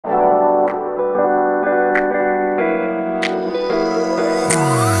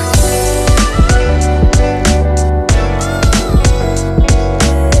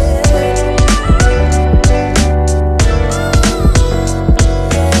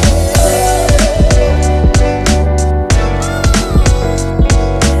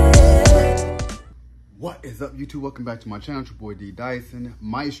up, YouTube? Welcome back to my channel. It's your boy D Dyson.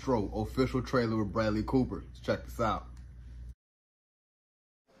 Maestro official trailer with Bradley Cooper. Let's check this out.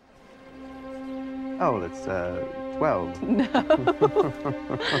 Oh, well, it's 12. No.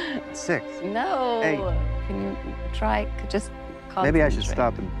 6. No. 8. Can you try, just concentrate. Maybe I should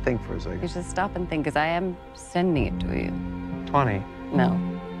stop and think for a second. You should stop and think, because I am sending it to you. 20. No.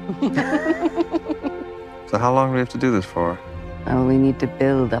 So how long do we have to do this for? Oh, we need to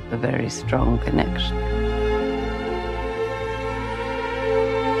build up a very strong connection.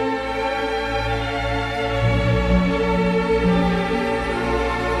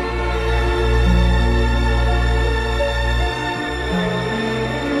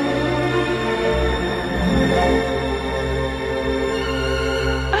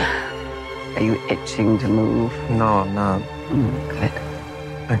 Are you itching to move? No, I'm not. Good.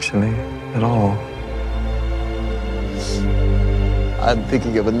 Actually, at all. I'm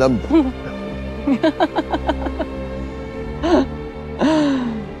thinking of a number.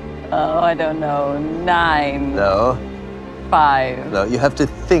 Oh, I don't know. 9. No. 5. No, you have to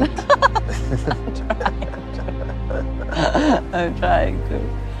think. I'm trying to.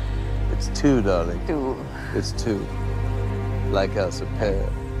 It's 2, darling. 2. It's 2. Like us, a pair.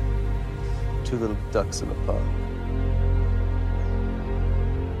 2 little ducks in a pond.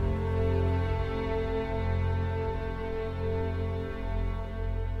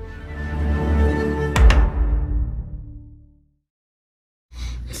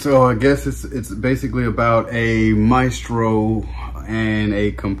 So I guess it's basically about a maestro and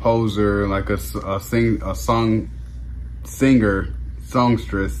a composer, like a singer,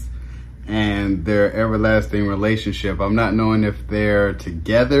 songstress, and their everlasting relationship. I'm not knowing if they're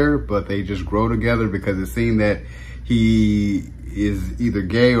together, but they just grow together, because it seemed that he is either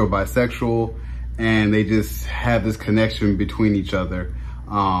gay or bisexual, and they just have this connection between each other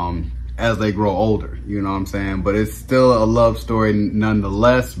as they grow older, you know what I'm saying? But it's still a love story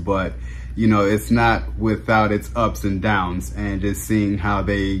nonetheless, but you know, it's not without its ups and downs, and just seeing how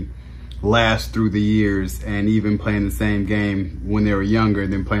they last through the years, and even playing the same game when they were younger,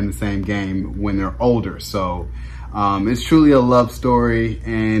 then playing the same game when they're older. So it's truly a love story,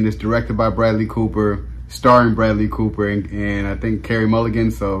 and it's directed by Bradley Cooper, starring Bradley Cooper and I think Carey Mulligan.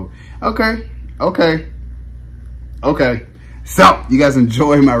 So okay. So you guys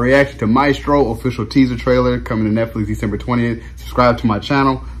enjoy my reaction to Maestro official teaser trailer coming to Netflix December 20th. Subscribe to my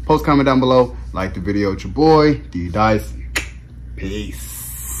channel, post comment down below, like the video. It's your boy D Dyson. Peace.